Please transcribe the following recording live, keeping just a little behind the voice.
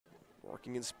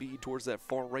Working in speed towards that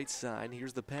far right side.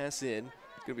 Here's the pass in.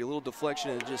 It's going to be a little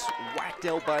deflection and just whacked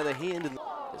out by the hand. And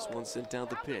this one sent down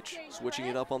the pitch. Switching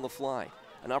it up on the fly.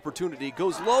 An opportunity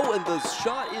goes low and the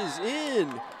shot is in.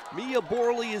 Mia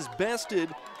Borley is bested.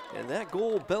 And that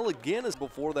goal bell again is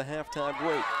before the halftime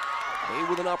break. Maine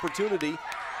with an opportunity.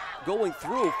 Going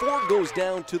through. Ford goes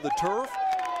down to the turf.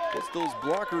 Gets those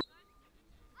blockers.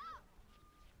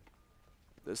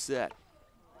 The set.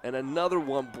 And another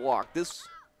one blocked. This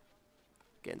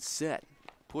again set.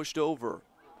 Pushed over.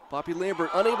 Poppy Lambert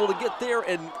unable to get there,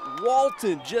 and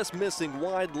Walton just missing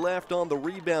wide left on the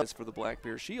rebound for the Black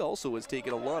Bears. She also has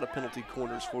taken a lot of penalty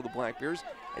corners for the Black Bears.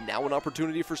 And now an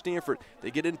opportunity for Stanford. They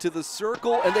get into the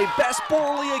circle, and they best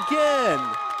Borley again.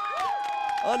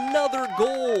 Another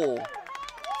goal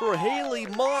for Haley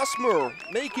Mossmer.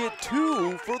 Make it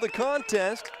 2 for the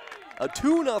contest. A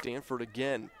 2-0. Stanford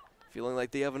again, feeling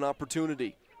like they have an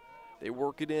opportunity. They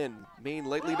work it in. Maine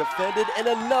lightly defended, and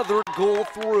another goal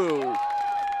through.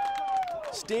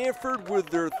 Stanford with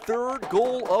their 3rd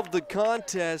goal of the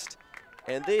contest,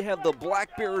 and they have the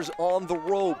Black Bears on the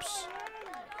ropes.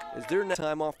 Is there no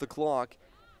time off the clock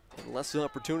and less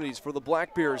opportunities for the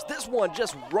Black Bears? This one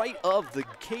just right of the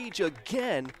cage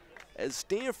again, as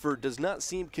Stanford does not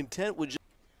seem content with.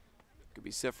 Could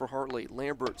be set for Hartley.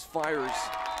 Lamberts fires.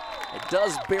 It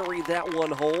does bury that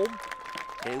one home.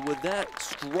 And with that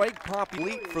strike Poppy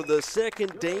leap for the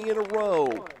 2nd day in a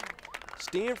row,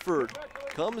 Stanford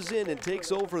comes in and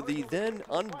takes over the then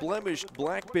unblemished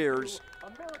Black Bears,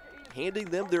 handing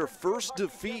them their first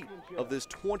defeat of this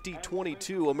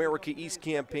 2022 America East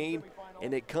campaign,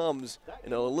 and it comes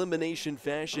in an elimination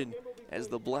fashion as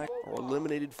the Black are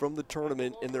eliminated from the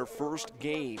tournament in their first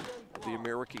game of the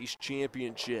America East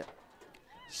Championship.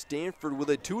 Stanford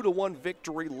with a 2-1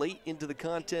 victory late into the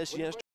contest yesterday.